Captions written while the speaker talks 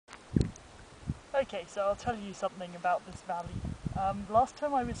Okay, so I'll tell you something about this valley. Last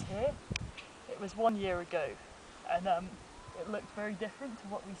time I was here, it was 1 year ago, and it looked very different to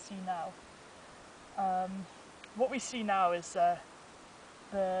what we see now. What we see now is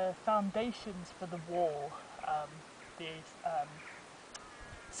the foundations for the wall, the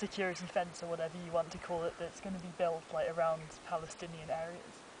security fence or whatever you want to call it, that's going to be built like around Palestinian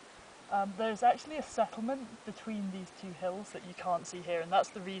areas. There's actually a settlement between these two hills that you can't see here, and that's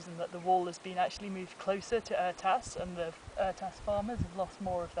the reason that the wall has been actually moved closer to Artas, and the Artas farmers have lost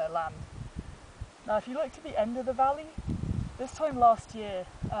more of their land. Now if you look to the end of the valley, this time last year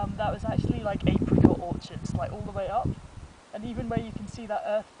that was actually like apricot orchards, like all the way up, and even where you can see that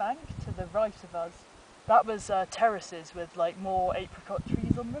earth bank to the right of us, that was terraces with like more apricot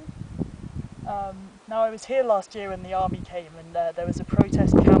trees on them. Now I was here last year when the army came, and there was a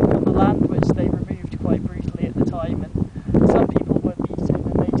protest camp on the land which they removed quite brutally at the time, and some people were beaten,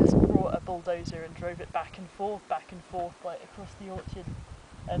 and they just brought a bulldozer and drove it back and forth like across the orchard,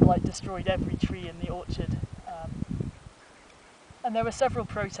 and like destroyed every tree in the orchard. And there were several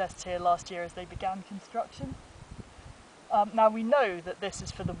protests here last year as they began construction. Now we know that this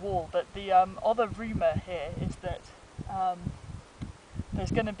is for the wall, but the other rumour here is that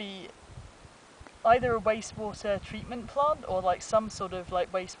there's going to be either a wastewater treatment plant or like some sort of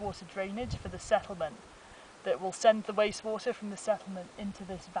like wastewater drainage for the settlement that will send the wastewater from the settlement into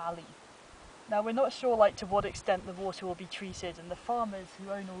this valley. Now we're not sure like to what extent the water will be treated, and the farmers who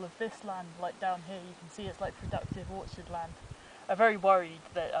own all of this land, like down here you can see it's like productive orchard land, are very worried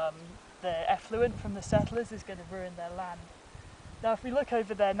that the effluent from the settlers is going to ruin their land. Now if we look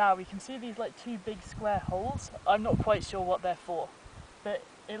over there now, we can see these like two big square holes. I'm not quite sure what they're for, but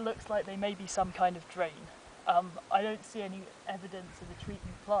it looks like they may be some kind of drain. I don't see any evidence of a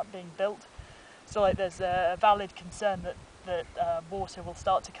treatment plant being built, so like there's a valid concern that water will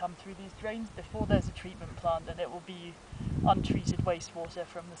start to come through these drains before there's a treatment plant, and it will be untreated wastewater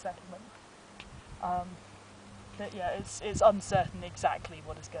from the settlement. But yeah, it's uncertain exactly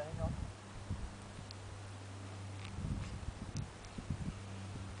what is going on.